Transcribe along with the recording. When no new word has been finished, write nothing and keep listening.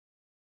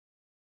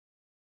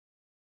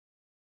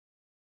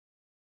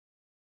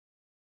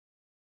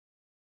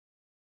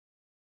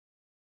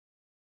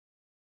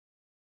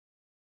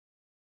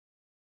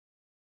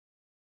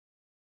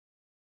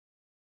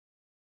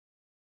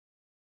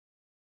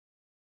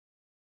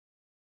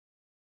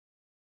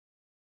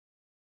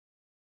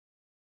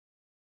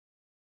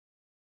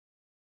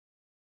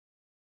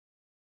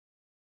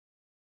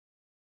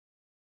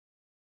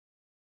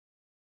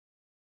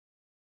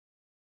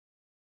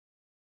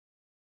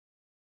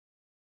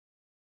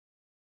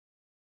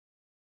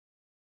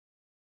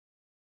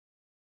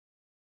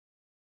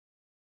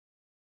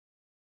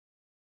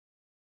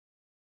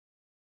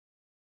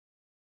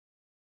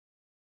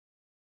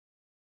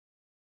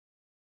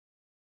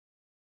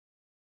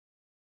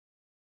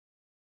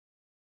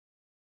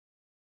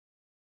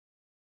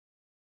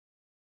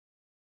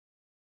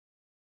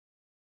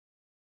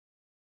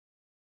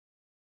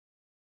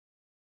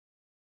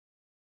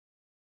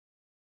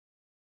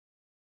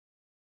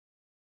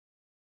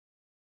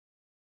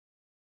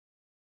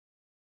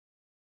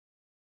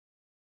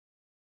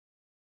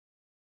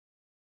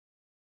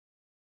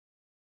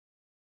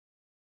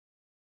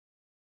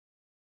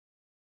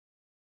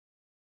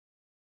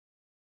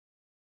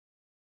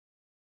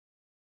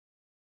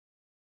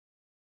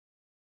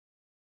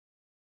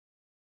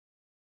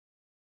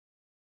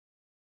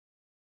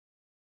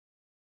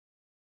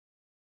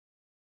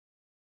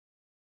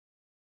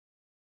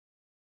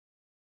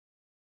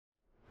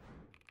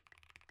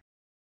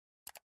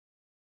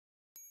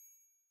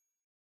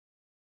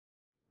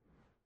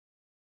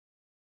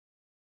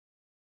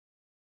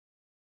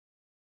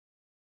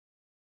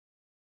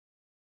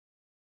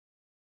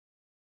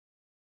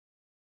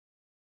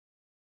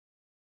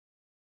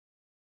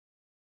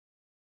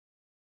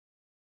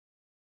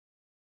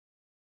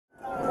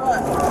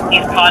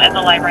He's caught at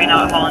the light right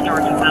now at Holland,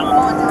 Georgetown.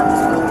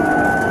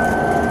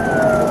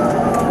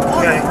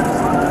 Okay.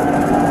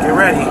 Get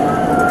ready.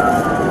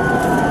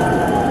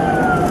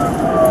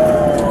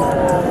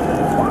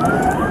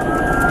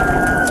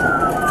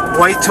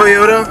 White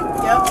Toyota?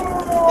 Yep.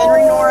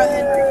 Henry, Nora,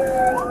 Henry.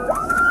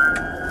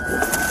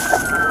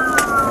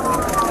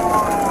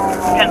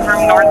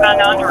 Confirm northbound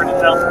now in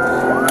Georgetown.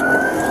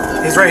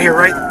 He's right here,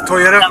 right?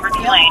 Toyota? Number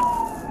 2 lane.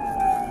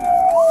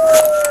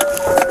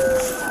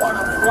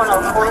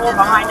 104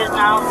 behind us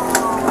now.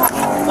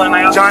 What am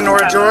I on? John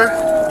Nora Joy?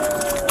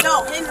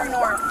 No, Henry,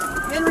 Nora.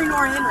 Henry,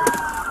 Nora, Henry.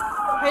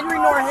 Henry,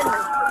 Nora, Henry.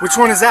 Which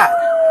one is that?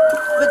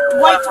 The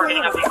white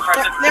Toyota.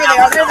 There they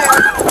are, there they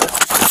are.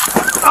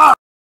 Ah!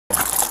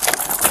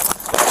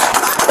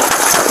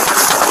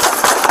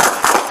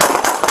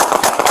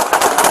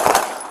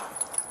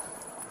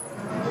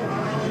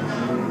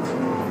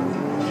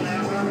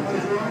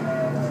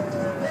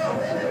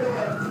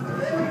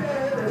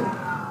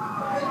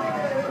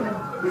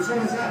 Which one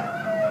is that?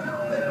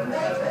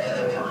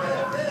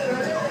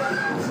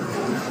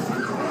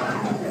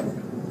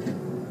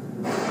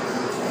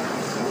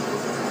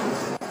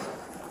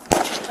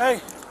 Hey,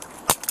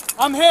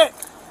 I'm hit.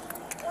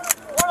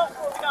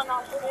 104 down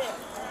off the pit.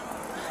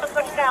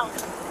 Suspect down.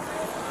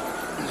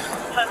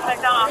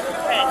 Suspect down off the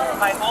pit.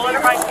 By bullet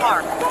or by car?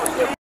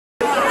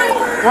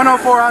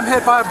 104, I'm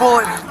hit by a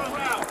bullet.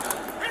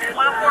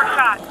 104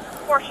 shot.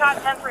 4 shot,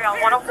 10-3 on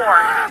 104.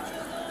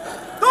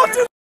 Don't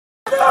you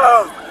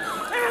move!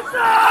 Hands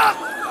up!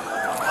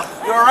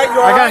 You alright? You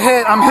alright? I got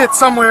hit. I'm hit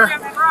somewhere. I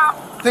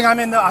think I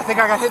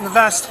got hit in the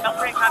vest. Don't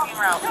break copy en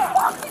route.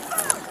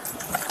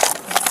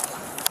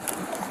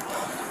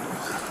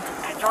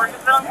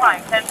 Georgetown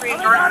fine. 10-3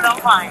 Georgetown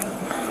fine.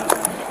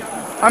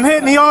 I'm hit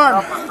in the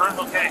arm.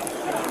 Okay.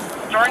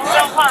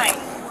 Georgetown fine.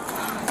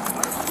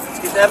 Let's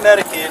get that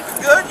medicated.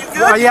 You good? You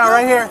good? Yeah,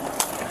 right here.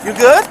 You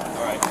good?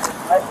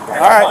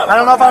 Alright. I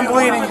don't know if I'm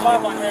bleeding.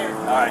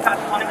 Alright.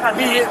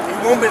 Me hit.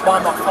 You won't be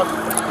by my fucking.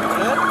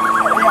 Good?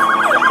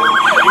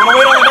 You wanna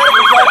wait on the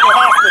medical drive to the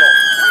hospital?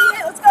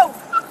 Let's go.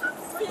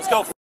 Let's go.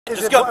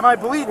 Just go. Am I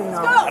bleeding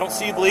though? I don't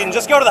see you bleeding.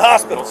 Just go to the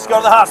hospital. Just go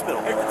to the hospital.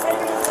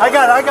 I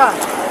got it.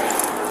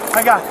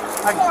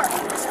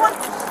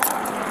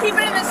 Keep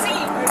it in the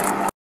seat.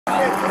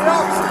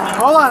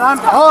 Hold on.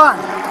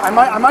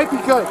 I might be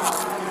good.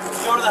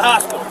 Let's go to the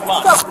hospital. Come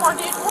on. Go, come on,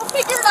 dude. We'll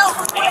figure it out.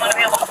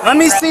 Let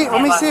me see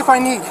if I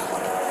need.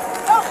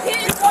 Oh, kid,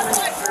 it's one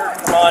way.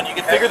 Come on, you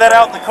can figure that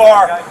out in the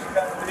car.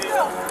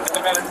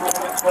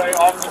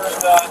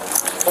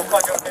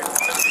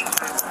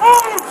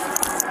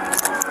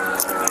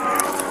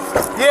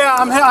 Yeah,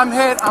 I'm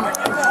hit.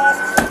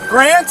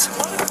 Grant?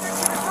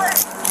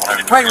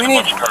 Wait, we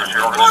need. Come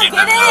on,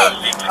 get in.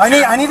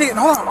 I need to get.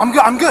 Hold on. I'm good.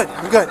 I'm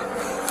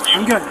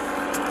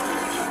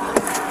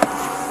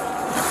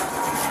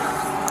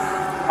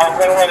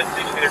going to run a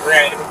 60 to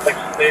Grant. It looks like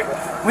it's stable.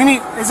 We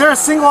need. Is there a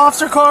single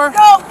officer car?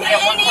 Go,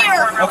 get in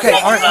here. Okay,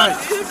 all right.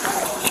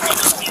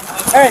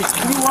 Hey,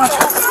 can you watch?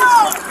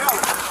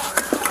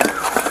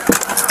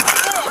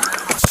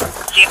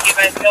 See if you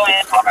guys go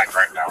in. I'm back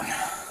right now.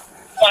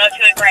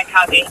 102 Grant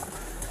copy.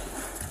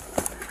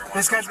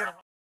 This guy's gonna.